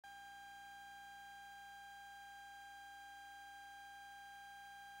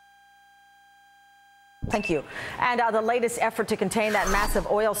Thank you. And the latest effort to contain that massive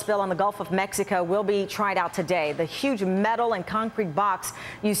oil spill on the Gulf of Mexico will be tried out today. The huge metal and concrete box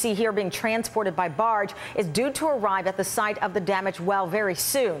you see here being transported by barge is due to arrive at the site of the damaged well very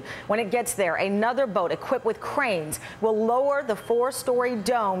soon. When it gets there, another boat equipped with cranes will lower the 4-story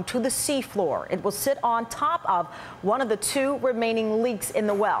dome to the seafloor. It will sit on top of one of the 2 remaining leaks in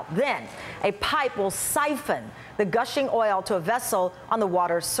the well. Then a pipe will siphon the gushing oil to a vessel on the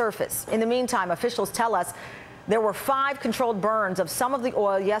water's surface. In the meantime, officials tell us there were 5 controlled burns of some of the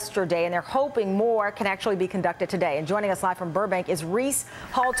oil yesterday, and they're hoping more can actually be conducted today. And joining us live from Burbank is Reese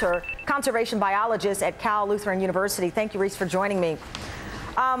Halter, conservation biologist at Cal Lutheran University. Thank you, Reese, for joining me.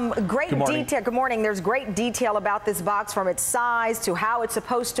 Great detail. Good morning. There's great detail about this box, from its size to how it's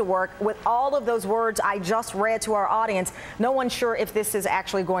supposed to work. With all of those words I just read to our audience, no one's sure if this is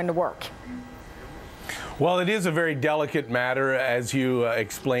actually going to work. Well, it is a very delicate matter. As you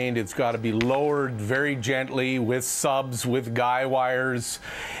explained, it's got to be lowered very gently with subs, with guy wires.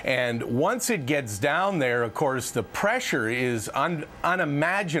 And once it gets down there, of course, the pressure is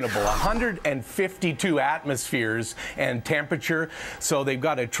unimaginable, 152 atmospheres and temperature. So they've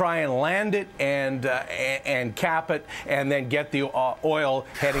got to try and land it and cap it and then get the oil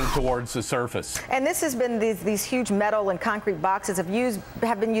heading towards the surface. And this has been these huge metal and concrete boxes have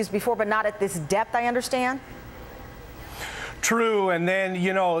been used before, but not at this depth, I understand. True, and then,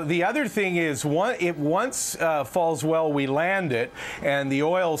 you know, the other thing is, it once falls well, we land it, and the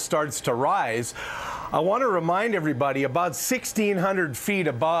oil starts to rise. I want to remind everybody, about 1,600 feet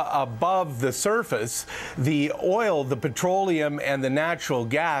above the surface, the oil, the petroleum, and the natural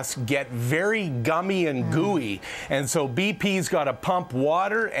gas get very gummy and gooey, and so BP's got to pump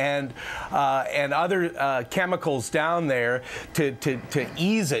water and other chemicals down there to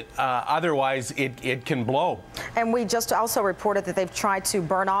ease it. Otherwise, it can blow. And we just also reported that they've tried to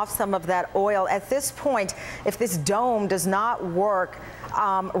burn off some of that oil. At this point, if this dome does not work,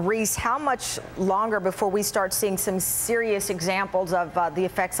 Reese, how much longer before we start seeing some serious examples of the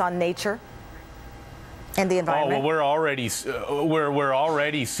effects on nature and the environment? Oh, well, we're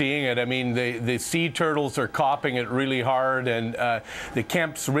already seeing it. I mean, the sea turtles are copping it really hard, and the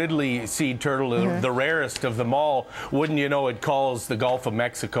Kemp's Ridley sea turtle, the rarest of them all, wouldn't you know, it calls the Gulf of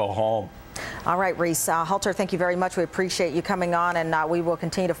Mexico home. All right, Reese Halter, thank you very much. We appreciate you coming on, and we will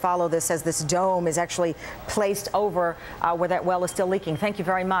continue to follow this as this dome is actually placed over where that well is still leaking. Thank you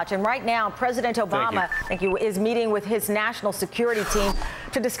very much. And right now, President Obama, thank you, is meeting with his national security team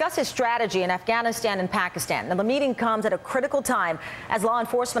to discuss his strategy in Afghanistan and Pakistan. Now, the meeting comes at a critical time as law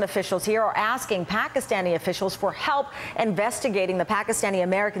enforcement officials here are asking Pakistani officials for help investigating the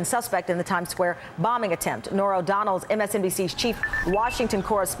Pakistani-American suspect in the Times Square bombing attempt. Norah O'Donnell is MSNBC's chief Washington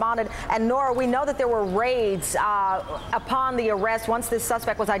correspondent. And Norah, we know that there were raids upon the arrest. Once this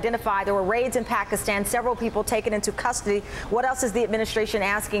suspect was identified, there were raids in Pakistan, several people taken into custody. What else is the administration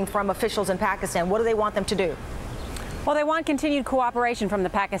asking from officials in Pakistan? What do they want them to do? Well, they want continued cooperation from the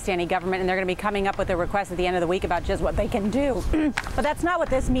Pakistani government, and they're going to be coming up with a request at the end of the week about just what they can do. But that's not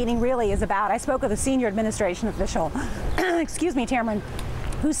what this meeting really is about. I spoke with a senior administration official, excuse me, Tamron,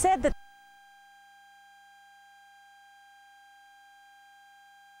 who said that